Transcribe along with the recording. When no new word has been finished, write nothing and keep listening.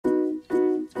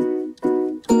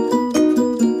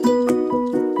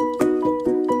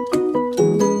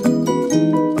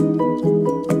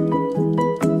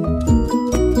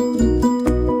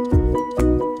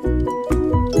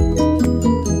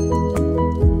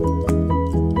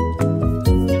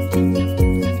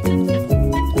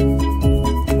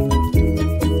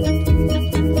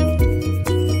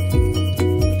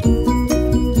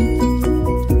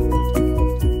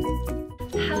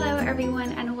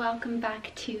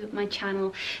to my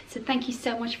channel. So thank you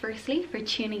so much firstly for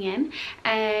tuning in.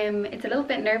 It's a little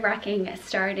bit nerve-wracking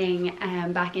starting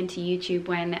back into YouTube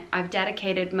when I've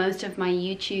dedicated most of my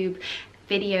YouTube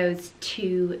videos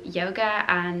to yoga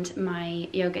and my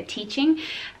yoga teaching.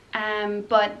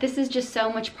 But this is just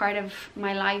so much part of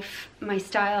my life. My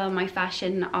style and my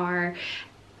fashion are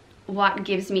what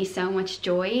gives me so much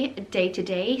joy day to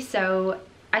day. So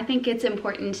I think it's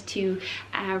important to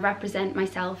represent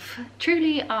myself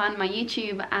truly on my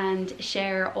YouTube and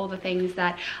share all the things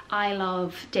that I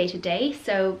love day to day.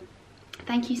 So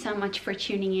thank you so much for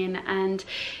tuning in, and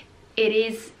it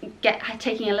is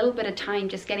taking a little bit of time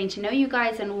just getting to know you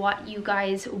guys and what you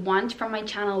guys want from my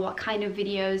channel. What kind of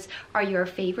videos are your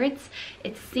favorites?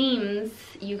 It seems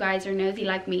you guys are nosy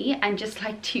like me and just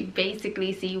like to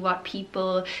basically see what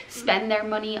people spend their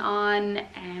money on.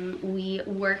 We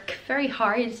work very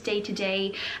hard day to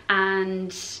day,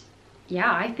 and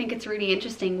yeah, I think it's really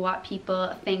interesting what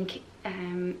people think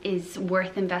is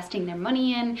worth investing their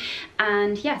money in.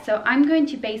 And yeah, so I'm going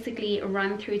to basically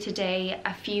run through today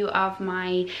a few of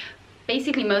my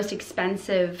basically most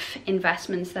expensive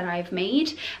investments that I've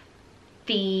made,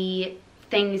 the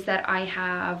things that I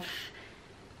have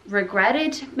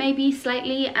regretted maybe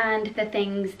slightly, and the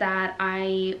things that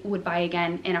I would buy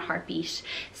again in a heartbeat.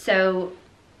 So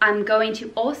I'm going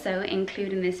to also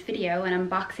include in this video an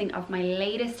unboxing of my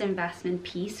latest investment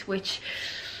piece, which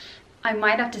I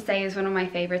might have to say is one of my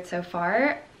favorites so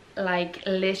far. Like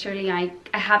literally, I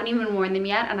haven't even worn them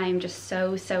yet, and I'm just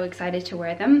so excited to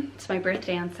wear them. It's my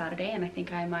birthday on Saturday, and I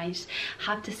think I might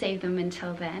have to save them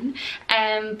until then.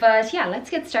 But yeah, let's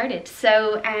get started.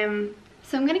 So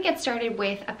I'm going to get started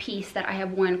with a piece that I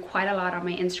have worn quite a lot on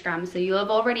my Instagram, so you'll have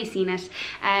already seen it.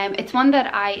 It's one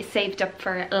that I saved up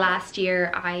for last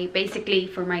year. I basically,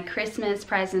 for my Christmas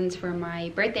presents, for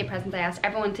my birthday presents, I asked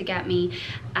everyone to get me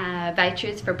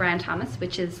vouchers for Brown Thomas,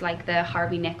 which is like the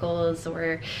Harvey Nichols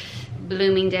or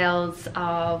Bloomingdale's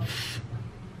of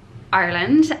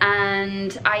Ireland,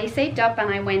 and I saved up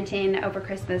and I went in over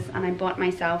Christmas and I bought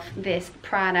myself this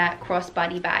Prada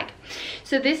crossbody bag.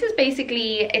 So this is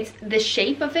basically, the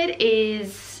shape of it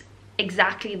is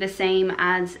exactly the same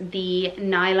as the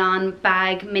nylon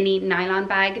bag, mini nylon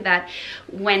bag that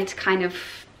went kind of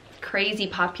crazy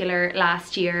popular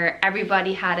last year.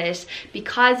 Everybody had it.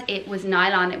 Because it was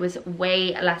nylon, it was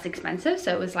way less expensive,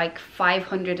 so it was like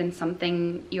 500 and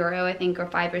something euro, I think, or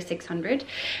 500 or 600.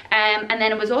 And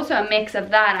then it was also a mix of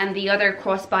that and the other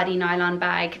crossbody nylon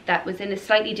bag that was in a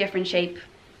slightly different shape.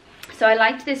 So I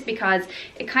liked this because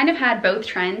it kind of had both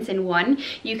trends in one.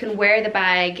 You can wear the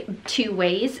bag two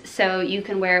ways, so you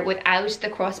can wear it without the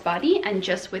crossbody and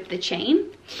just with the chain,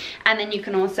 and then you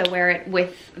can also wear it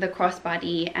with the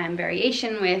crossbody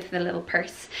variation with the little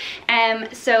purse.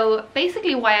 So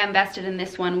basically why I invested in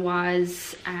this one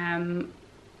was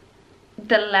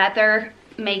the leather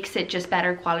makes it just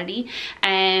better quality,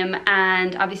 and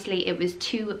obviously it was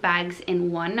two bags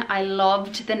in one. I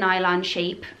loved the nylon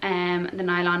shape, the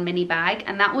nylon mini bag,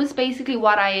 and that was basically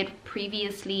what I had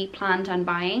previously planned on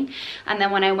buying. And then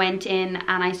when I went in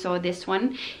and I saw this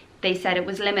one, they said it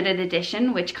was limited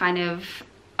edition, which kind of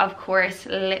course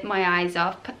lit my eyes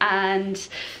up. And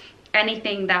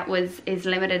anything that is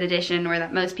limited edition or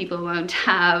that most people won't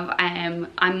have,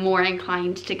 I'm more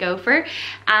inclined to go for.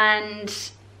 And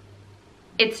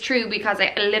it's true, because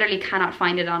I literally cannot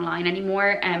find it online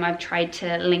anymore. I've tried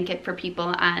to link it for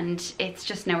people and it's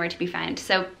just nowhere to be found.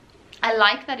 So I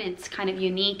like that it's kind of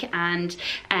unique, and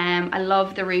I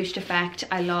love the ruched effect.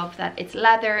 I love that it's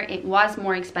leather. It was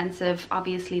more expensive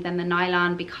obviously than the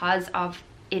nylon because of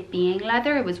it being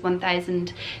leather. It was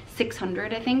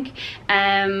 1,600, I think.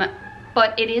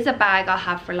 But it is a bag I'll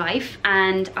have for life,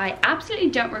 and I absolutely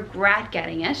don't regret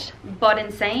getting it. But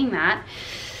in saying that,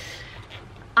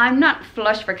 I'm not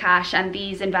flush for cash, and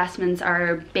these investments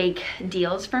are big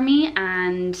deals for me,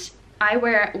 and I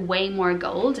wear way more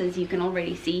gold, as you can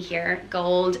already see here.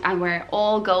 Gold, I wear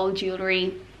all gold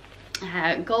jewelry,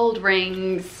 gold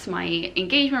rings, my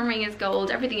engagement ring is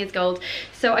gold, everything is gold.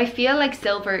 So I feel like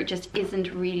silver just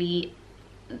isn't really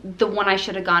the one I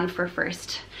should have gone for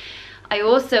first. I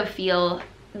also feel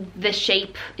the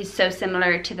shape is so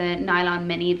similar to the nylon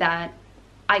mini that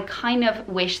I kind of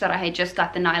wish that I had just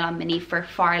got the nylon mini for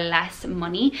far less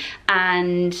money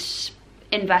and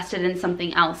invested in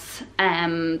something else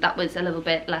that was a little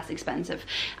bit less expensive.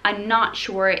 I'm not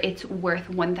sure it's worth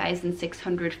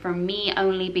 1,600 for me,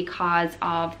 only because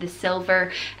of the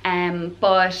silver,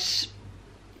 but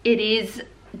it is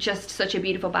just such a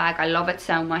beautiful bag. I love it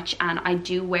so much and I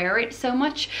do wear it so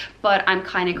much, but I'm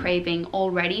kind of craving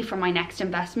already for my next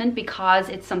investment because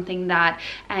it's something that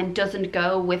doesn't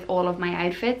go with all of my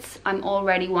outfits. I'm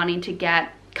already wanting to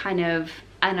get kind of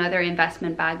another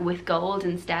investment bag with gold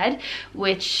instead,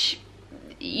 which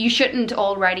you shouldn't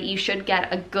already. You should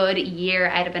get a good year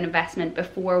out of an investment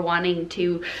before wanting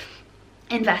to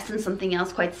invest in something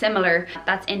else quite similar.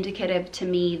 That's indicative to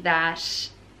me that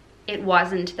it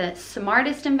wasn't the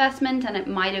smartest investment, and it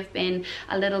might have been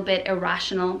a little bit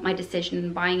irrational, my decision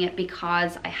in buying it,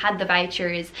 because I had the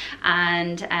vouchers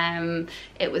and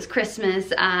it was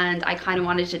Christmas and I kind of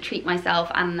wanted to treat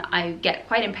myself, and I get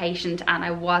quite impatient and I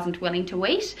wasn't willing to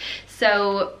wait.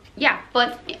 So yeah,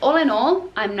 but all in all,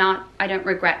 I don't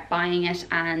regret buying it,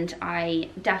 and I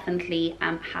definitely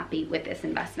am happy with this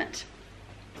investment.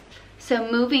 So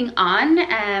moving on,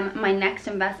 my next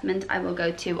investment I will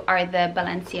go to are the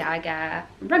Balenciaga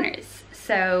runners.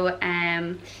 So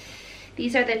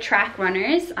these are the track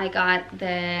runners. I got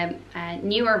the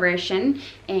newer version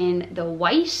in the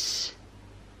white,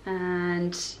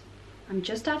 and I'm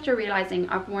just after realizing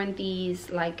I've worn these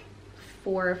like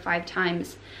 4 or 5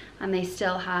 times and they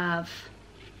still have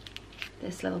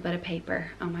this little bit of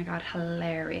paper. Oh my god,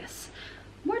 hilarious.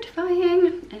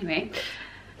 Mortifying. Anyway,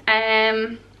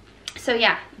 so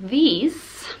yeah,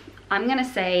 these I'm gonna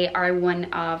say are one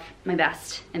of my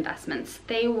best investments.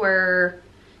 They were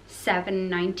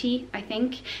 $7.90 I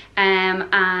think,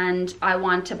 and I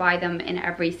want to buy them in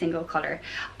every single color.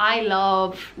 I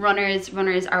love runners.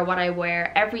 Runners are what I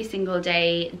wear every single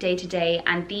day, day to day,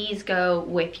 and these go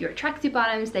with your tracksuit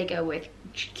bottoms, they go with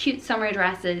cute summer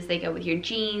dresses, they go with your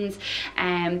jeans,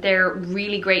 and they're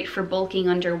really great for bulking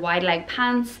under wide leg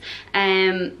pants.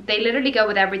 They literally go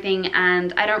with everything,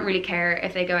 and I don't really care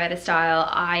if they go out of style.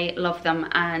 I love them,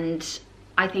 and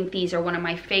I think these are one of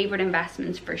my favorite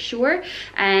investments for sure.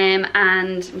 And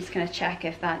I'm just gonna check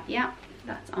if that, yeah,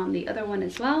 that's on the other one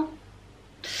as well.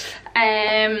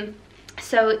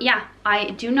 So yeah, I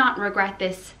do not regret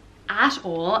this at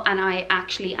all, and I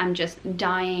actually am just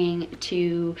dying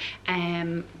to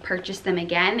purchase them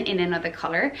again in another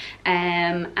color.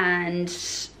 And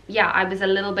yeah, I was a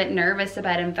little bit nervous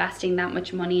about investing that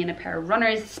much money in a pair of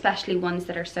runners, especially ones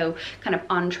that are so kind of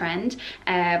on trend,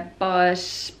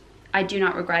 but I do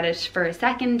not regret it for a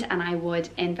second, and I would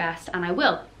invest, and I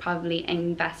will probably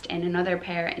invest in another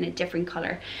pair in a different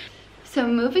color. So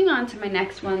moving on to my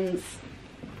next ones,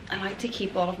 I like to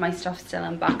keep all of my stuff still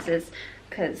in boxes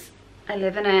because I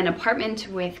live in an apartment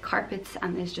with carpets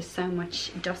and there's just so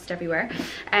much dust everywhere.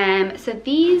 So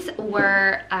these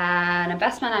were an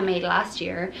investment I made last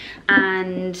year,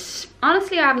 and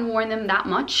honestly I haven't worn them that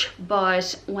much,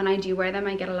 but when I do wear them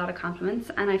I get a lot of compliments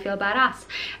and I feel badass.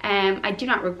 I do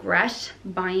not regret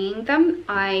buying them.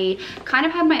 I kind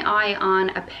of had my eye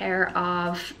on a pair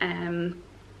of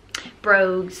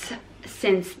brogues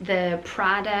since the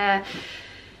Prada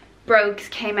brogues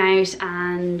came out,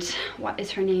 and what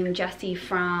is her name, Jessie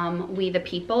from We the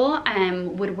People,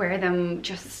 would wear them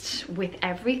just with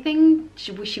everything.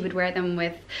 She would wear them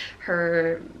with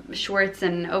her shorts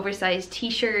and oversized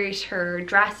t-shirt, her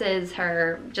dresses,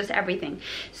 her just everything.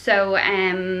 So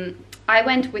I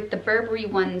went with the Burberry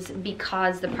ones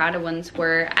because the Prada ones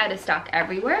were out of stock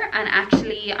everywhere, and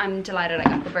actually I'm delighted I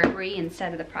got the Burberry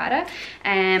instead of the Prada.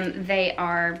 They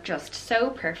are just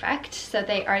so perfect. So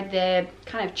they are the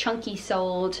kind of chunky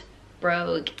soled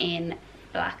brogue in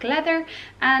black leather,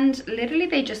 and literally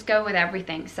they just go with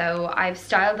everything. So I've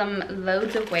styled them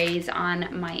loads of ways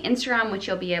on my Instagram, which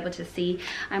you'll be able to see.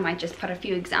 I might just put a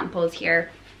few examples here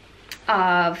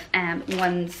of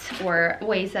ones or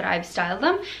ways that I've styled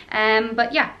them,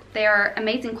 but yeah, they are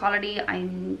amazing quality.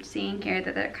 I'm seeing here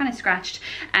that they're kind of scratched,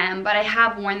 but I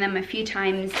have worn them a few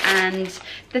times. And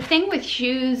the thing with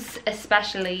shoes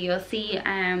especially, you'll see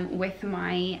with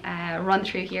my run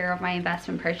through here of my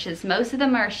investment purchase, most of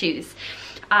them are shoes.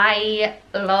 I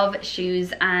love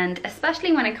shoes, and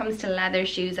especially when it comes to leather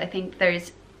shoes, I think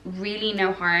there's really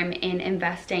no harm in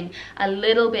investing a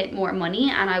little bit more money,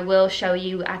 and I will show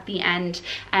you at the end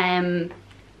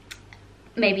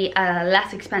maybe a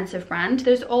less expensive brand.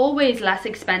 There's always less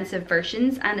expensive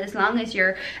versions, and as long as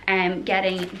you're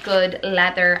getting good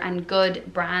leather and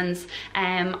good brands,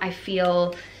 I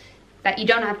feel that you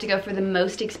don't have to go for the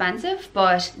most expensive.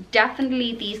 But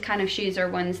definitely these kind of shoes are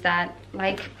ones that,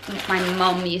 like my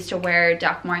mum used to wear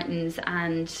Doc Martens,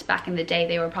 and back in the day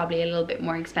they were probably a little bit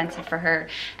more expensive for her,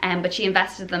 but she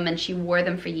invested them and she wore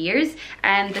them for years.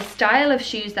 And the style of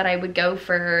shoes that I would go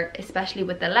for, especially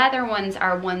with the leather ones,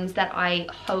 are ones that I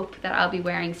hope that I'll be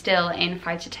wearing still in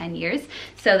 5 to 10 years.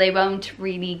 So they won't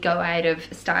really go out of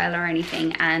style or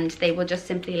anything, and they will just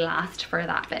simply last for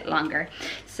that bit longer.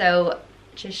 So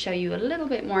just show you a little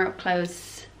bit more up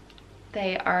close.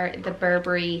 They are the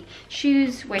Burberry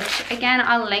shoes, which again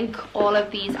I'll link all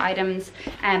of these items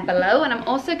below, and I'm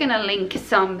also going to link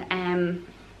some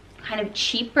kind of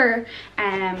cheaper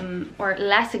or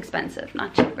less expensive,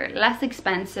 not cheaper, less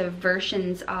expensive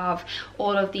versions of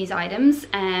all of these items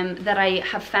that I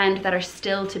have found that are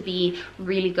still to be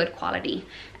really good quality.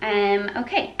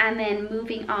 Okay, and then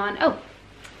moving on, oh,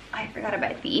 I forgot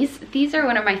about these. These are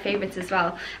one of my favorites as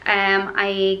well.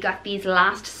 I got these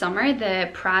last summer, the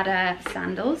Prada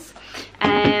sandals.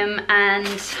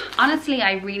 And honestly,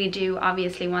 I really do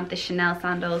obviously want the Chanel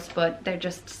sandals, but they're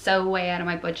just so way out of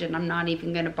my budget and I'm not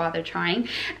even going to bother trying.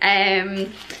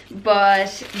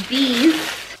 But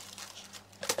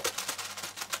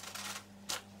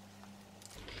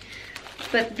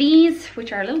these,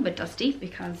 which are a little bit dusty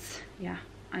because, yeah,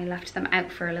 I left them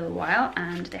out for a little while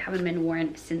and they haven't been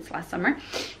worn since last summer.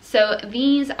 So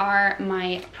these are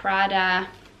my Prada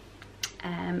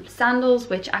sandals,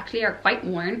 which actually are quite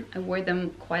worn. I wore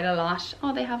them quite a lot.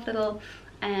 Oh, they have little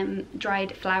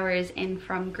dried flowers in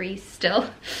from Greece still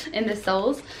in the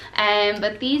soles.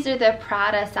 But these are the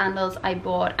Prada sandals I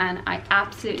bought and I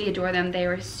absolutely adore them. They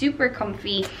were super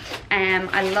comfy.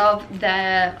 I love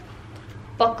the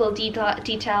buckle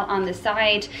detail on the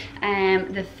side,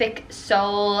 the thick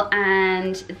sole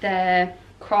and the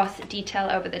cross detail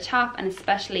over the top, and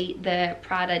especially the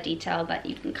Prada detail that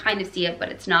you can kind of see it but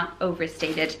it's not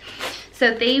overstated.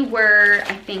 So they were,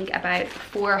 I think, about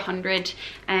 400,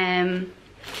 and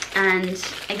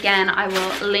again I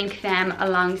will link them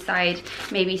alongside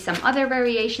maybe some other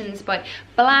variations, but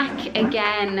black,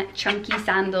 again, chunky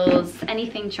sandals,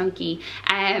 anything chunky,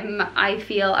 I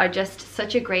feel are just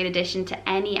such a great addition to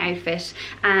any outfit,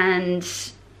 and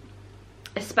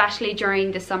especially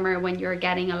during the summer when you're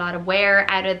getting a lot of wear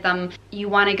out of them, you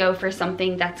want to go for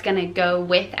something that's going to go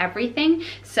with everything.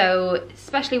 So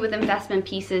especially with investment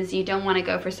pieces, you don't want to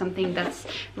go for something that's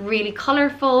really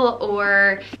colorful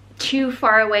or too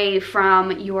far away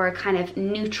from your kind of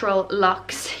neutral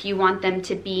looks. You want them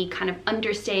to be kind of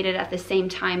understated at the same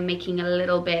time, making a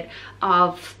little bit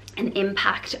of an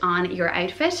impact on your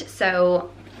outfit. So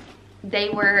they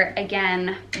were,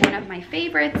 again, one of my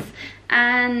favorites.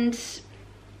 And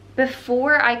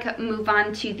before I move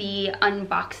on to the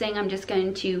unboxing, I'm just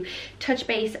going to touch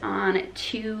base on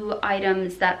two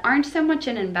items that aren't so much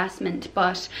an investment,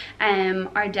 but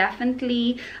are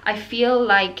definitely, I feel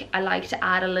like I like to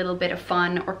add a little bit of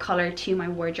fun or color to my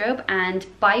wardrobe, and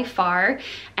by far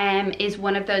is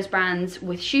one of those brands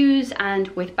with shoes and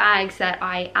with bags that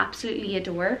I absolutely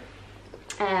adore.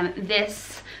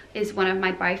 This is one of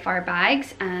my by far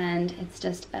bags, and it's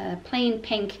just a plain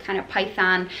pink kind of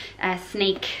python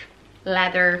snake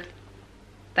leather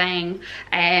thing,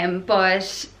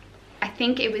 but I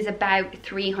think it was about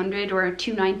 300 or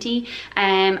 290,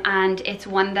 and it's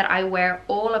one that I wear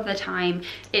all of the time.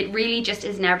 It really just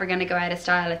is never going to go out of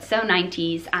style. It's so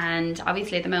 90s, and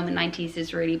obviously at the moment 90s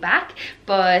is really back,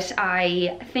 but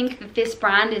I think that this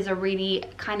brand is a really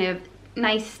kind of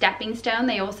nice stepping stone.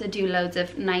 They also do loads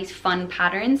of nice fun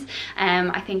patterns.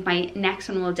 I think my next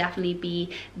one will definitely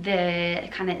be the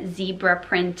kind of zebra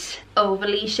print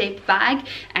ovally shaped bag,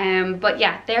 but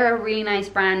yeah, they're a really nice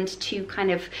brand to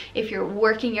kind of, if you're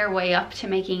working your way up to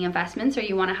making investments or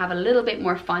you want to have a little bit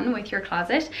more fun with your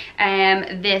closet,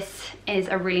 this is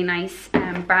a really nice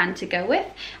brand to go with.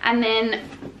 And then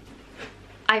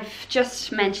I've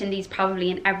just mentioned these probably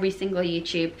in every single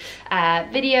YouTube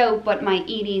video, but my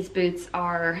Edie's boots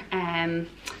are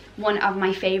one of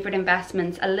my favorite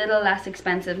investments. A little less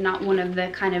expensive, not one of the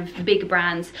kind of big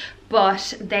brands,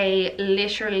 but they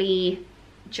literally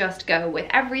just go with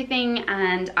everything,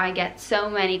 and I get so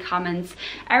many comments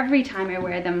every time I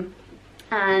wear them,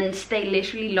 and they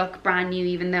literally look brand new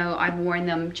even though I've worn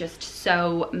them just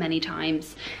so many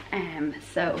times.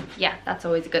 So yeah, that's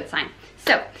always a good sign.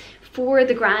 So for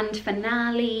the grand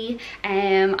finale,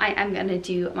 I am gonna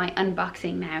do my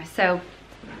unboxing now. So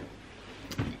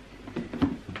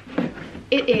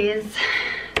it is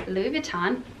Louis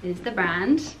Vuitton is the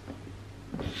brand.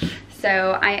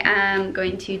 So I am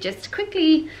going to just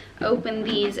quickly open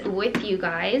these with you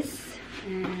guys.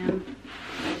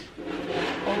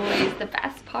 Always the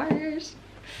best part.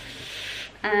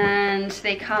 And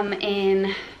they come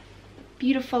in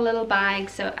beautiful little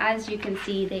bags. So as you can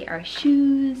see, they are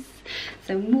shoes.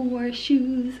 So more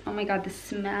shoes. Oh my god, the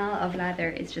smell of leather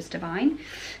is just divine.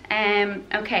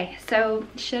 Okay, so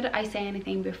should I say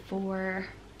anything before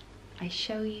I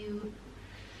show you?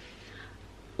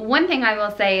 One thing I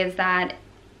will say is that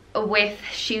with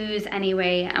shoes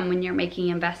anyway, and when you're making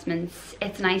investments,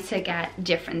 it's nice to get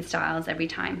different styles every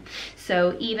time.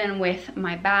 So even with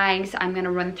my bags, I'm going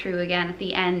to run through again at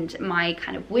the end my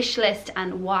kind of wish list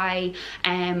and why,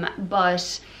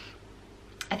 but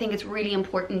I think it's really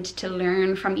important to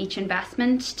learn from each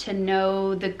investment, to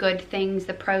know the good things,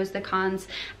 the pros, the cons,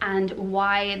 and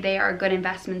why they are good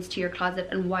investments to your closet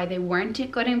and why they weren't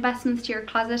good investments to your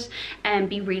closet, and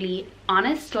be really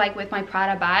honest. Like with my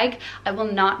Prada bag, I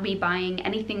will not be buying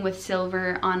anything with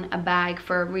silver on a bag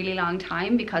for a really long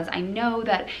time because I know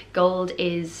that gold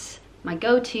is my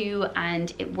go-to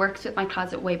and it works with my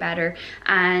closet way better.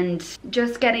 And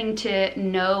just getting to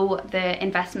know the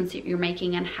investments that you're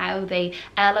making and how they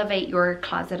elevate your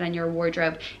closet and your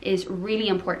wardrobe is really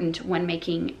important when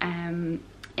making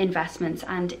investments,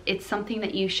 and it's something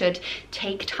that you should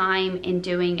take time in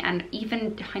doing. And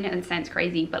even, I know it sounds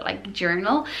crazy, but like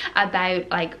journal about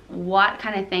like what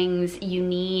kind of things you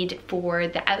need for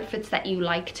the outfits that you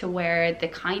like to wear, the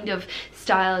kind of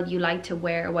style you like to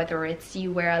wear, whether it's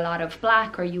you wear a lot of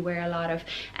black or you wear a lot of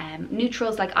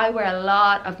neutrals. Like I wear a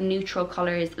lot of neutral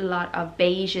colors, a lot of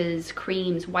beiges,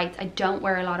 creams, whites. I don't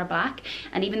wear a lot of black,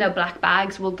 and even though black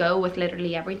bags will go with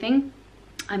literally everything,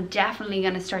 I'm definitely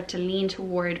going to start to lean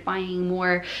toward buying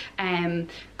more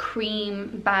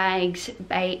cream bags,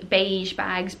 beige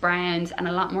bags, browns, and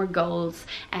a lot more golds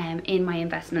in my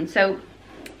investment. So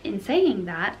in saying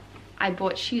that, I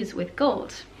bought shoes with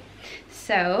gold.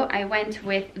 So I went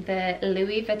with the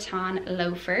Louis Vuitton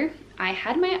loafer. I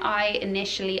had my eye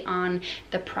initially on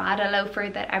the Prada loafer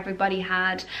that everybody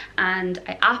had, and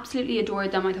I absolutely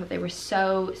adored them. I thought they were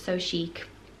so chic.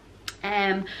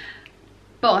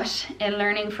 But in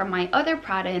learning from my other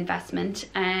Prada investment,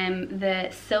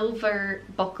 the silver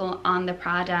buckle on the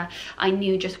Prada, I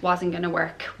knew just wasn't going to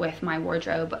work with my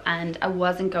wardrobe, and I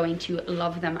wasn't going to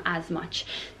love them as much.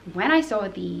 When I saw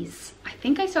these, I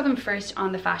think I saw them first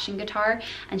on the fashion guitar,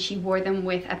 and she wore them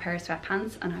with a pair of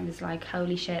sweatpants, and I was like,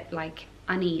 holy shit, like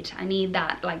I need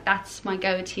that. Like that's my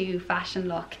go-to fashion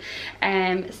look.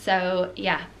 So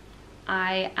yeah,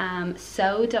 I am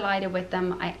so delighted with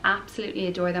them. I absolutely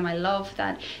adore them. I love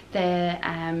that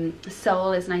the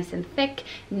sole is nice and thick,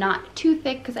 not too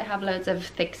thick because I have loads of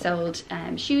thick soled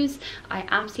shoes. I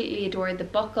absolutely adore the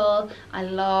buckle. I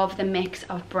love the mix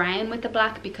of brown with the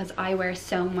black because I wear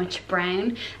so much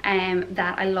brown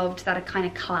that I loved that it kind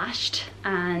of clashed,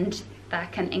 and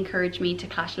that can encourage me to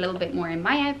clash a little bit more in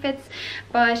my outfits.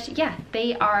 But yeah,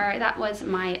 that was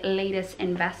my latest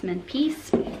investment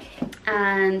piece.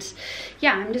 And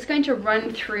yeah, I'm just going to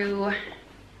run through,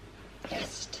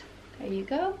 there you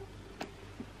go.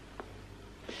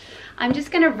 I'm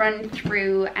just going to run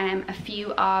through a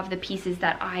few of the pieces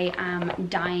that I am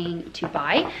dying to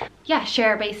buy. Yeah,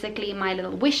 share basically my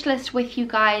little wish list with you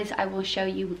guys. I will show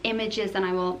you images and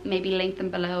I will maybe link them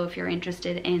below if you're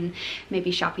interested in maybe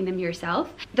shopping them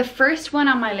yourself. The first one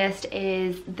on my list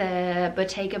is the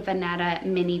Bottega Veneta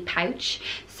mini pouch.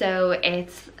 So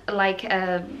it's like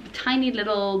a tiny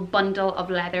little bundle of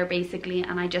leather basically,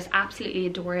 and I just absolutely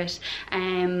adore it.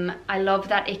 I love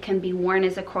that it can be worn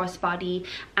as a crossbody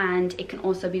and it can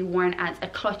also be worn as a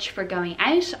clutch for going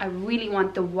out. I really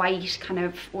want the white kind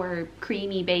of or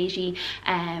creamy beigey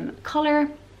color.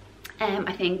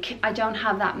 I think I don't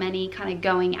have that many kind of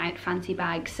going out fancy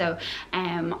bags, so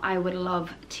I would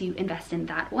love to invest in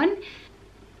that one.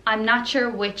 I'm not sure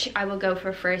which I will go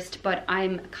for first, but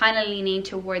I'm kind of leaning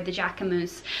toward the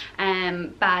Jacquemus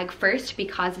bag first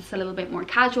because it's a little bit more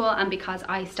casual and because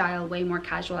I style way more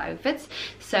casual outfits.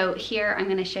 So here I'm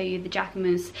going to show you the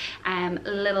Jacquemus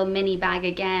little mini bag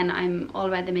again. I'm all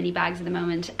about the mini bags at the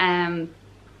moment. And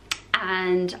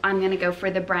I'm going to go for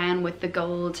the brown with the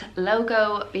gold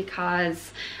logo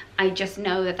because I just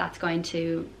know that that's going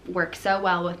to work so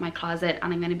well with my closet,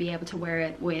 and I'm going to be able to wear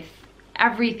it with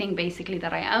everything basically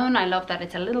that I own. I love that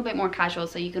it's a little bit more casual,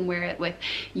 so you can wear it with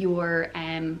your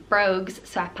brogues,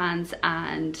 sweatpants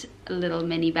and a little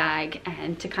mini bag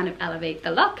to kind of elevate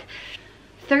the look.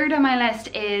 Third on my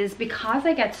list is, because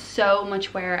I get so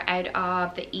much wear out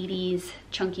of the Edie's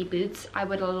chunky boots, I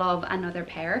would love another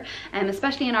pair.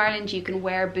 Especially in Ireland, you can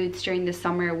wear boots during the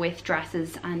summer with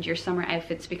dresses and your summer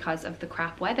outfits because of the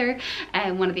crap weather,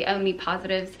 and one of the only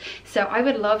positives. So I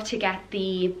would love to get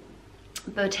the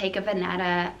Bottega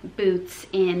Veneta boots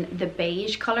in the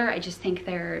beige color. I just think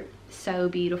they're so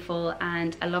beautiful,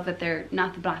 and I love that they're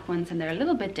not the black ones and they're a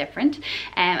little bit different,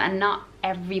 and not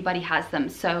everybody has them.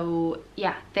 So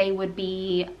yeah, they would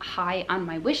be high on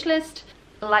my wish list.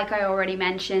 Like I already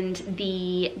mentioned,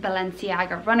 the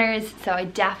Balenciaga runners, so I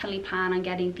definitely plan on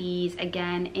getting these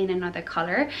again in another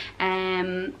color.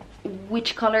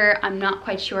 Which color, I'm not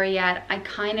quite sure yet. I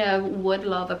kind of would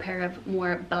love a pair of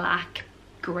more black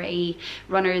grey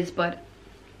runners, but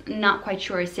not quite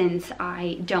sure since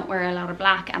I don't wear a lot of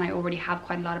black and I already have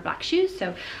quite a lot of black shoes,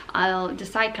 so I'll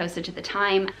decide closer to the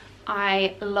time.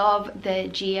 I love the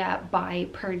Gia by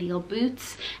Pernille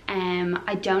boots.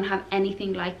 I don't have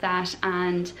anything like that,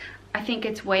 and I think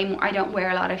it's way more, I don't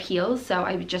wear a lot of heels, so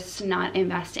I would just not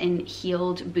invest in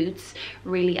heeled boots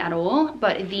really at all.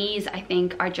 But these I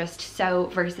think are just so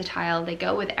versatile. They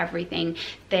go with everything.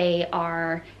 They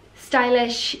are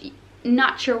stylish.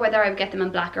 Not sure whether I would get them in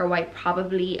black or white,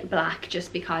 probably black,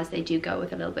 just because they do go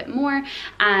with a little bit more.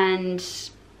 And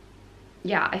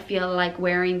yeah, I feel like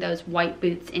wearing those white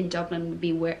boots in Dublin would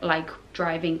be like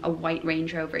driving a white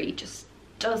Range Rover. You just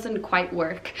doesn't quite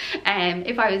work.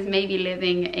 If I was maybe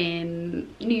living in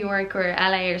New York or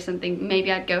LA or something,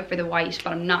 maybe I'd go for the white,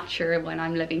 but I'm not sure when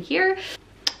I'm living here.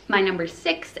 My number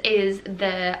 6 is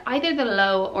either the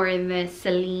Low or the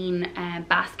Celine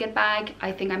basket bag.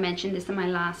 I think I mentioned this in my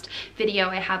last video.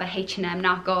 I have a H&M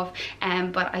knockoff,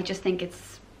 but I just think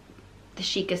it's the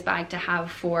chicest bag to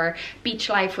have for beach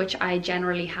life, which I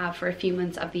generally have for a few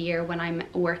months of the year when I'm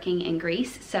working in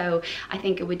Greece. So I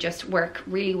think it would just work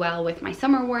really well with my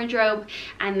summer wardrobe.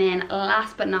 And then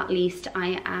last but not least,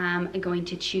 I am going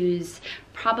to choose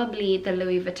probably the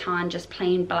Louis Vuitton just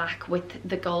plain black with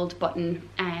the gold button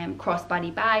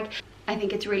crossbody bag. I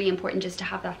think it's really important just to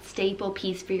have that staple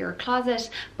piece for your closet,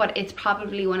 but it's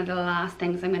probably one of the last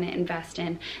things I'm going to invest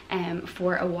in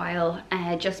for a while,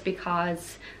 just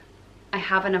because I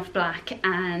have enough black,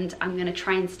 and I'm going to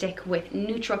try and stick with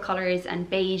neutral colors and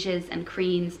beiges and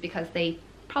creams because they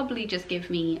probably just give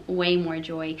me way more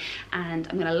joy, and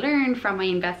I'm going to learn from my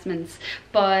investments.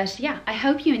 But yeah, I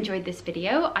hope you enjoyed this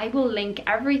video. I will link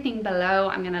everything below.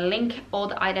 I'm going to link all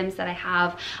the items that I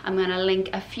have. I'm going to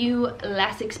link a few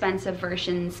less expensive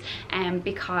versions,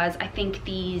 because I think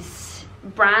these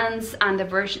brands and the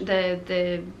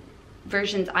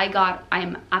versions I got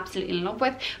I'm absolutely in love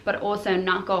with, but also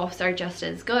knockoffs are just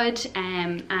as good,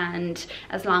 and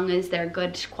as long as they're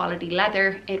good quality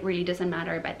leather, it really doesn't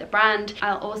matter about the brand.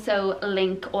 I'll also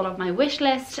link all of my wish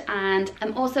list, and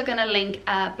I'm also going to link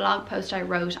a blog post I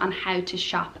wrote on how to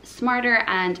shop smarter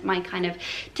and my kind of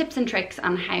tips and tricks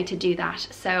on how to do that.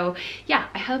 So yeah,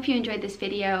 I hope you enjoyed this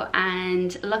video,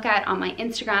 and look out on my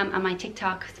Instagram and my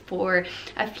TikTok for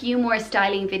a few more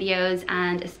styling videos,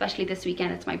 and especially this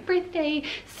weekend, it's my birthday,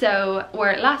 so,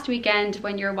 or last weekend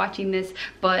when you're watching this,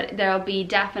 but there'll be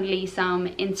definitely some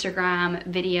Instagram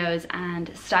videos and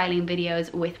styling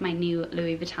videos with my new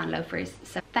Louis Vuitton loafers.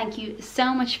 So thank you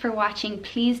so much for watching.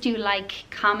 Please do like,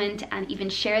 comment, and even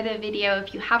share the video.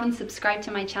 If you haven't subscribed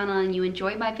to my channel and you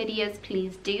enjoy my videos,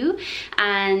 please do.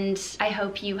 And I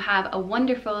hope you have a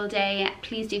wonderful day.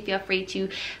 Please do feel free to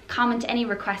comment any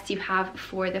requests you have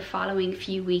for the following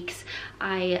few weeks.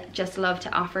 I just love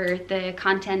to offer the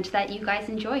content that you guys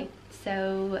enjoy.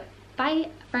 So bye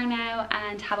for now,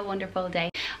 and have a wonderful day.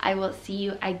 I will see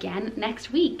you again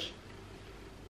next week.